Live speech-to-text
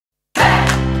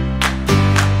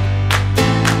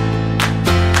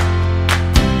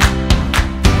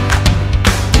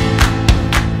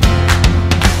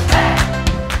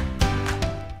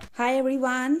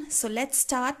everyone. So let's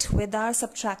start with our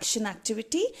subtraction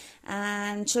activity.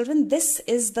 And children, this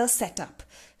is the setup.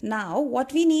 Now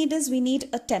what we need is we need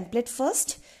a template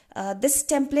first. This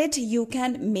template you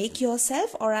can make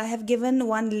yourself, or I have given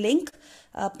one link,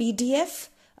 PDF,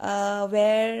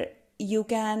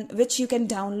 which you can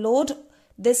download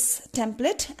this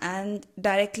template and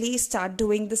directly start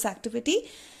doing this activity.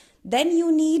 Then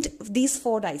you need these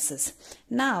 4 dices.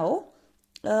 Now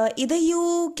either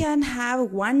you can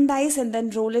have 1 dice and then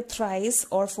roll it thrice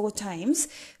or 4 times.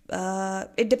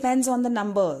 It depends on the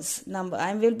numbers.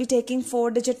 I will be taking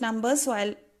 4-digit numbers, so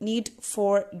I'll need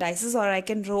 4 dices, or I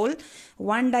can roll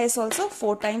 1 dice also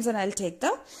 4 times and I'll take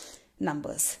the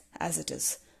numbers as it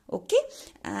is. Okay,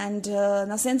 and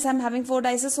now since I'm having 4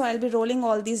 dices, so I'll be rolling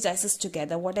all these dices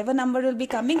together. Whatever number will be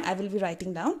coming, I will be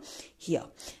writing down here.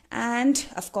 And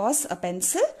of course a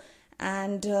pencil,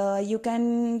 and you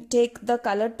can take the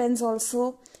colored pens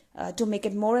also to make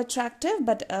it more attractive,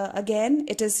 but again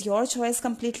it is your choice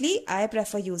completely. I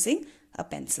prefer using a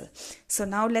pencil. So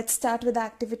now let's start with the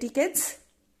activity, kids.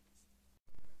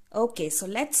 Okay, so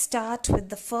let's start with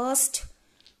the first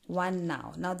one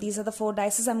now. Now these are the 4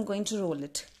 dices. I'm going to roll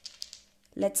it.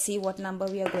 Let's see what number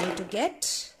we are going to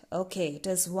get. Okay, it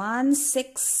is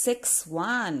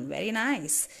 1661. Very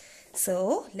nice.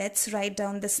 So let's write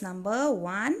down this number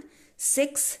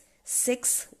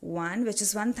 1661, which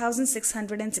is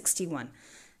 1661.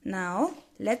 Now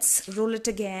let's roll it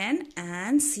again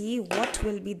and see what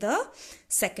will be the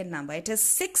second number. It is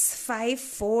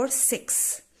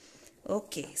 6546.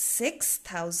 Okay,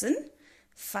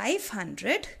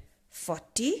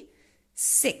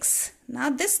 6546.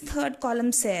 Now this third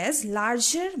column says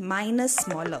larger minus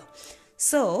smaller.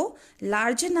 So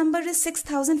larger number is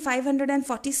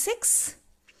 6546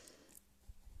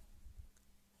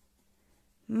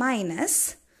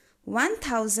 minus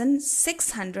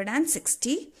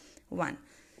 1661.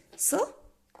 So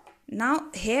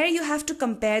now here you have to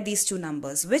compare these two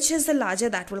numbers. Which is the larger?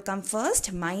 That will come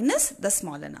first, minus the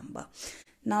smaller number.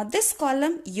 Now this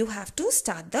column you have to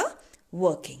start the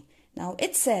working. Now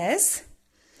it says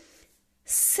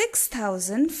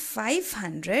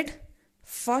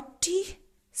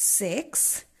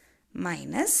 6546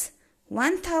 minus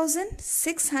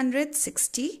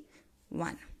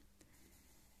 1661.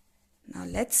 Now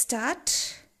let's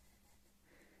start.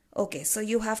 Okay, so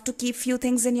you have to keep few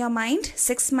things in your mind.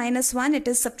 6 minus 1, it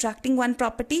is subtracting one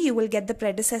property. You will get the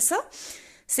predecessor.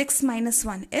 6 minus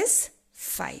 1 is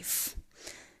 5.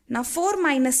 Now 4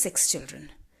 minus 6,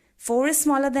 children. 4 is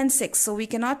smaller than 6, so we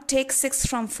cannot take 6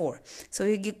 from 4.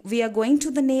 So we are going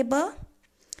to the neighbor.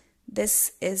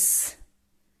 This is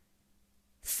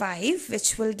 5,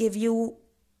 which will give you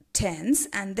tens,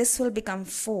 and this will become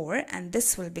 4, and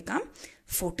this will become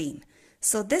 14.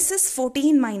 So this is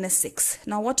 14 minus 6.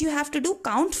 Now what you have to do,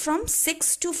 count from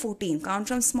 6 to 14. Count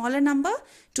from smaller number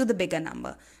to the bigger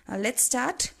number. Now let's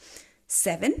start.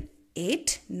 7,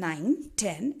 8, 9,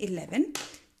 10, 11,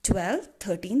 12,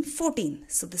 13, 14.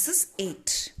 So this is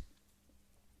 8.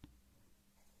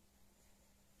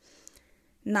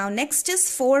 Now next is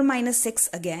 4 minus 6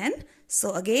 again.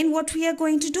 So again what we are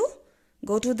going to do?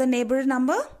 Go to the neighbor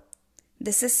number.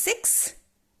 This is 6.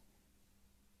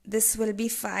 This will be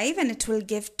 5 and it will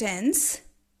give tens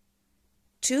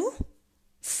to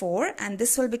 4, and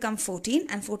this will become 14,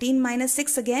 and 14 minus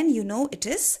 6 again, you know it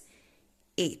is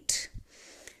 8.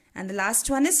 And the last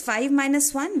one is 5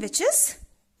 minus 1, which is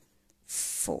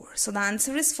 4. So the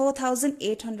answer is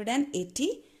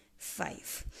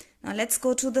 4885. Now let's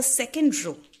go to the second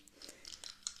row.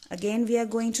 Again we are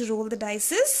going to roll the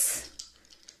dices.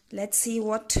 Let's see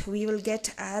what we will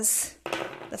get as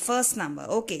the first number.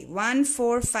 Okay,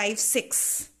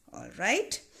 1456. All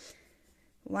right,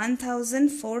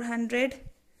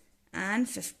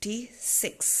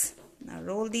 1456. Now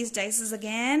roll these dices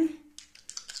again.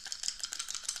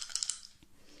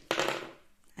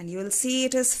 And you will see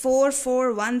it is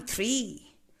 4413.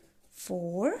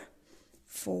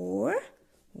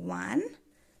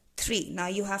 4413. Now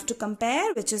you have to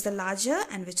compare which is the larger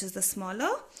and which is the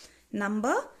smaller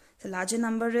number. The larger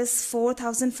number is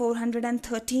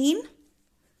 4413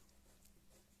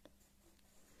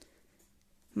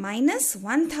 minus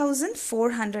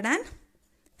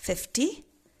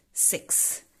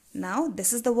 1456. Now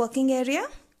this is the working area.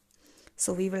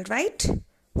 So we will write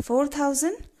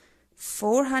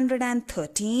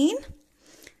 4413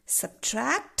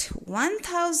 subtract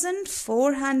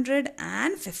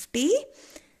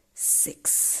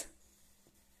 1456.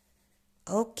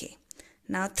 Okay.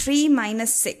 Now 3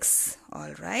 minus 6.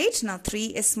 All right. Now 3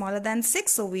 is smaller than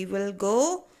 6. So we will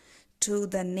go to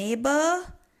the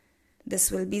neighbor.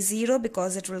 This will be 0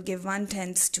 because it will give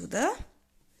 1/10 to the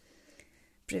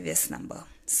previous number.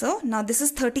 So now this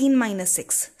is 13 minus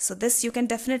 6. So this you can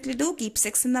definitely do. Keep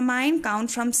 6 in the mind.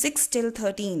 Count from 6 till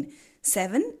 13.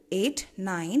 7, 8,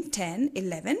 9, 10,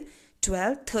 11,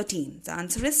 12, 13. The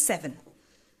answer is 7.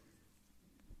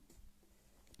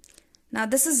 Now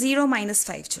this is 0 minus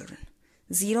 5, children.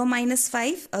 0 minus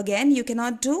 5, again you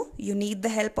cannot do. You need the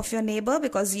help of your neighbor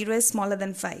because 0 is smaller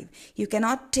than 5. You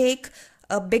cannot take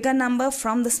a bigger number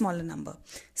from the smaller number.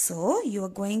 So you are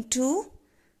going to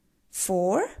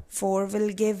 4. 4 will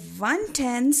give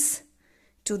 1/10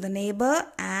 to the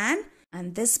neighbor and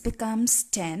this becomes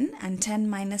 10, and 10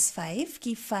 minus 5.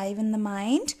 Keep 5 in the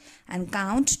mind and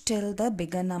count till the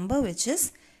bigger number, which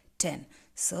is 10.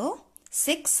 So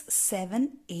 6,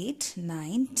 7, 8,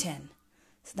 9, 10.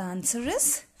 So the answer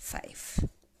is 5.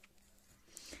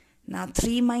 Now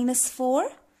 3 minus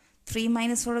 4. 3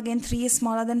 minus 4, again 3 is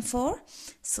smaller than 4.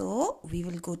 So we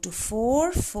will go to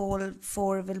 4.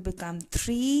 4 will become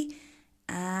 3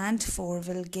 and 4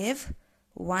 will give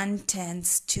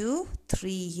 1/10 to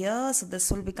 3 here. So this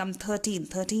will become 13.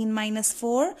 13 minus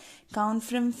 4. Count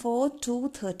from 4 to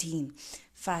 13.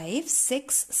 5,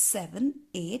 6, 7,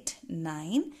 8,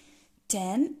 9,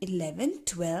 10, 11,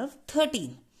 12,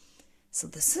 13. So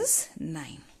this is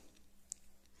 9.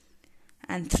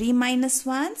 And 3 minus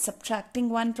 1, subtracting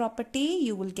 1 property,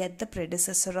 you will get the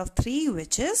predecessor of 3,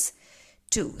 which is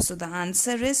 2. So the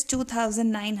answer is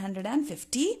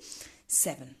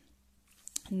 2957.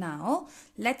 Now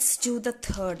let's do the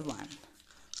third one.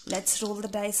 Let's roll the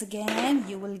dice again.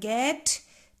 You will get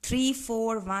 3,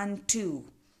 4, 1, 2.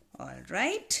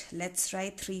 Alright, let's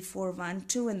write 3, 4, 1,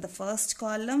 2 in the first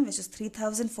column, which is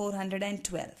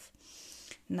 3412.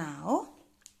 Now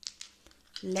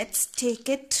let's take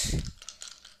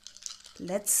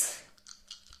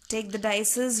the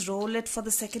dices, roll it for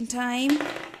the second time,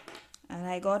 and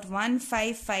I got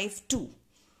 1552.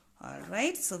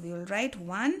 Alright, so we will write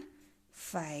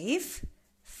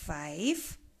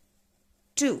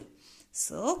 1552.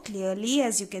 So clearly,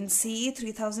 as you can see,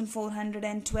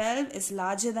 3412 is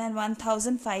larger than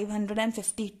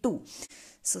 1552.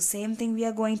 So same thing we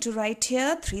are going to write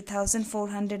here.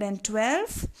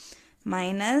 3412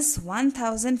 minus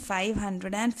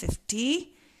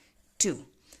 1552.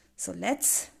 So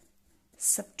let's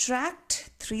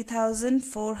subtract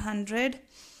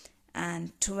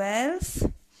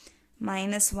 3412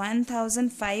 minus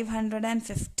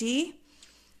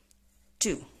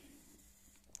 1552.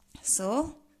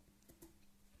 So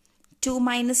 2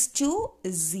 minus 2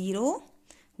 is 0.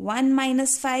 1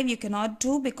 minus 5 you cannot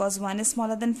do because 1 is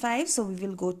smaller than 5. So we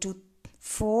will go to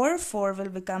 4. 4 will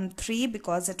become 3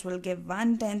 because it will give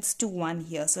 1/10 to 1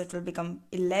 here. So it will become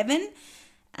 11,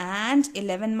 and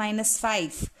 11 minus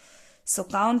 5. So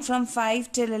count from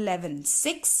 5 till 11.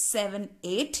 6, 7,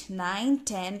 8, 9,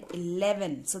 10,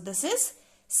 11. So this is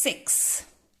 6.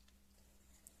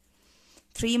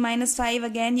 3 minus 5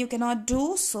 again you cannot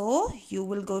do. So you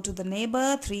will go to the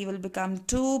neighbor. 3 will become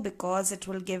 2 because it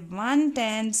will give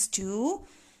 1/10 to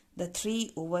the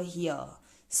 3 over here.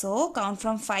 So count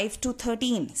from 5 to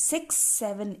 13. 6,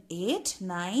 7, 8,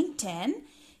 9, 10,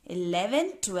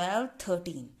 11, 12,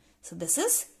 13. So this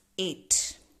is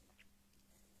 8.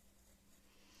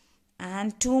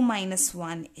 And 2 minus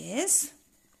 1 is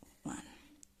 1.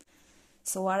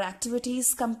 So our activity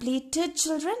is completed,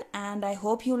 children, and I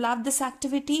hope you love this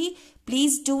activity.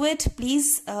 Please do it.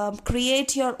 Please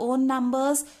create your own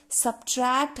numbers,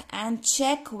 subtract and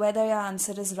check whether your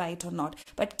answer is right or not.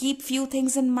 But keep few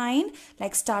things in mind,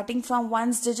 like starting from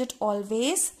 1's digit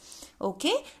always.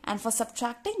 Okay, and for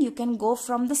subtracting you can go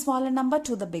from the smaller number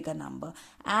to the bigger number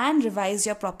and revise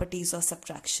your properties of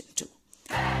subtraction too.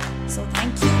 So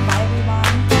thank you. Bye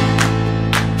everyone.